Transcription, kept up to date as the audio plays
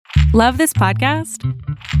Love this podcast?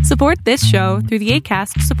 Support this show through the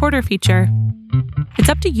Acast supporter feature. It's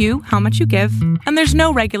up to you how much you give, and there's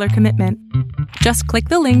no regular commitment. Just click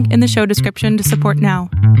the link in the show description to support now.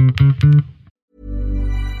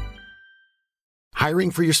 Hiring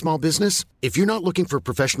for your small business? If you're not looking for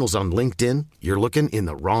professionals on LinkedIn, you're looking in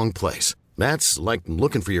the wrong place. That's like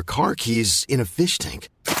looking for your car keys in a fish tank.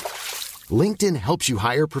 LinkedIn helps you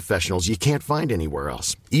hire professionals you can't find anywhere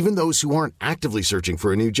else, even those who aren't actively searching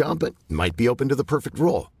for a new job but might be open to the perfect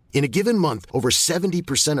role. In a given month, over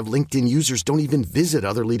 70% of LinkedIn users don't even visit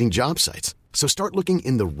other leading job sites. So start looking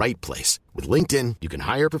in the right place. With LinkedIn, you can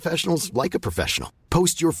hire professionals like a professional.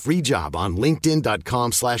 Post your free job on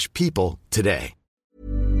linkedin.com/people today.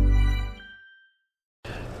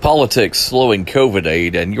 Politics slowing COVID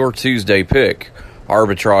aid and your Tuesday pick.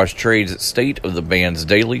 Arbitrage Trades at State of the Bands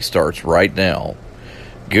Daily starts right now.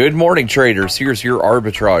 Good morning, traders. Here's your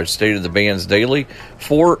Arbitrage State of the Bands Daily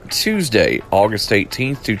for Tuesday, August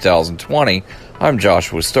 18th, 2020. I'm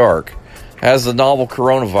Joshua Stark. As the novel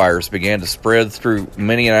coronavirus began to spread through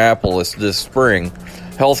Minneapolis this spring,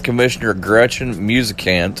 Health Commissioner Gretchen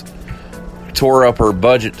Musicant tore up her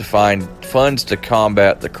budget to find funds to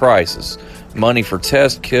combat the crisis. Money for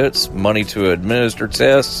test kits, money to administer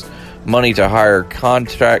tests, money to hire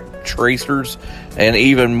contact tracers, and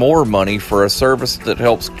even more money for a service that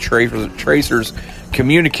helps tracers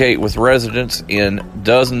communicate with residents in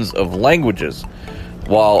dozens of languages.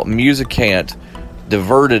 While Musicant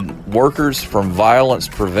diverted workers from violence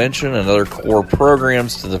prevention and other core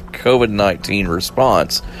programs to the COVID-19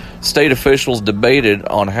 response, state officials debated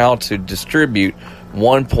on how to distribute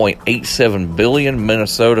 $1.87 billion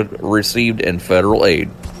Minnesota received in federal aid.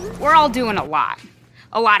 We're all doing a lot.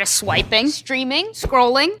 A lot of swiping, streaming,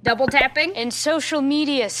 scrolling, double tapping, and social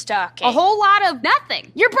media stalking. A whole lot of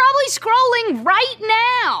nothing. You're probably scrolling right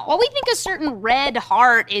now. While we think a certain red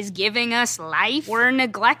heart is giving us life, we're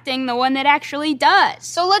neglecting the one that actually does.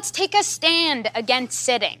 So let's take a stand against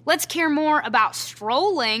sitting. Let's care more about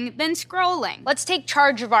strolling than scrolling. Let's take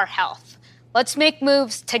charge of our health. Let's make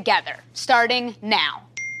moves together, starting now.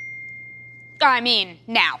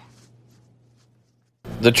 Now.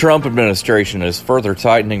 The Trump administration is further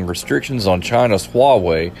tightening restrictions on China's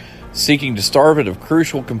Huawei, seeking to starve it of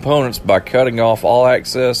crucial components by cutting off all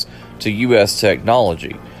access to U.S.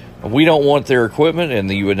 technology. We don't want their equipment in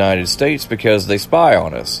the United States because they spy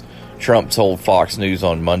on us, Trump told Fox News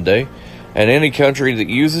on Monday. And any country that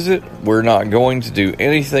uses it, we're not going to do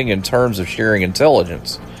anything in terms of sharing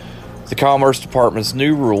intelligence. The Commerce Department's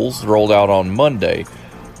new rules, rolled out on Monday,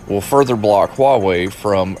 will further block Huawei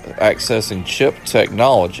from accessing chip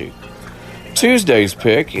technology. Tuesday's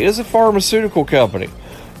pick is a pharmaceutical company.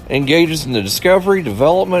 Engages in the discovery,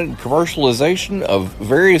 development, and commercialization of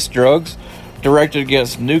various drugs directed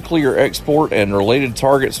against nuclear export and related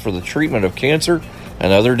targets for the treatment of cancer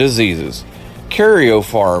and other diseases.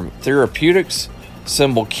 Karyopharm Therapeutics,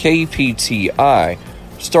 symbol KPTI,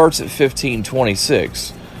 starts at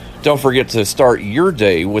 $15.26. Don't forget to start your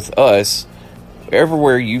day with us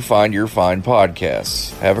everywhere you find your fine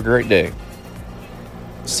podcasts. Have a great day.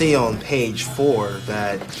 See on page 4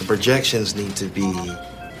 that the projections need to be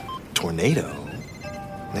tornado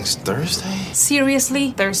next Thursday?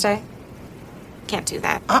 Seriously? Thursday? Can't do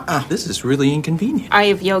that. This is really inconvenient. I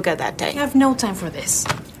have yoga that day. I have no time for this.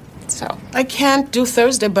 So. I can't do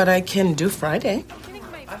Thursday, but I can do Friday.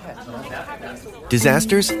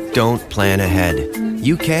 Disasters don't plan ahead.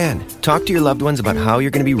 You can. Talk to your loved ones about how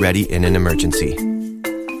you're going to be ready in an emergency.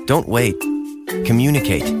 Don't wait.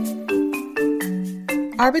 Communicate.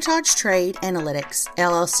 Arbitrage Trade Analytics,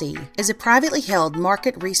 LLC, is a privately held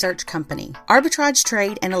market research company. Arbitrage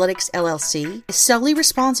Trade Analytics, LLC, is solely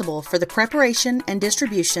responsible for the preparation and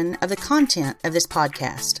distribution of the content of this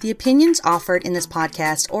podcast. The opinions offered in this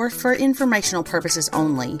podcast are for informational purposes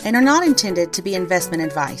only and are not intended to be investment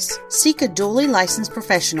advice. Seek a duly licensed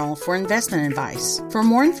professional for investment advice. For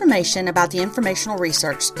more information about the informational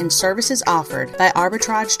research and services offered by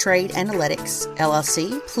Arbitrage Trade Analytics,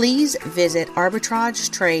 LLC, please visit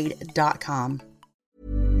arbitragetrade.com.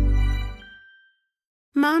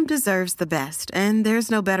 Mom deserves the best, and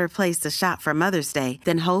there's no better place to shop for Mother's Day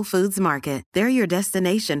than Whole Foods Market. They're your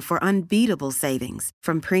destination for unbeatable savings,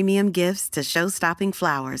 from premium gifts to show-stopping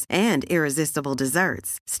flowers and irresistible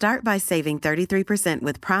desserts. Start by saving 33%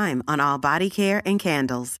 with Prime on all body care and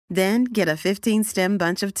candles. Then get a 15-stem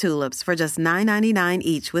bunch of tulips for just $9.99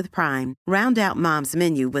 each with Prime. Round out Mom's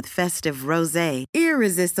menu with festive rosé,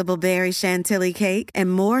 irresistible berry chantilly cake,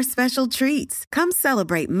 and more special treats. Come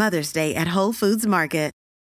celebrate Mother's Day at Whole Foods Market.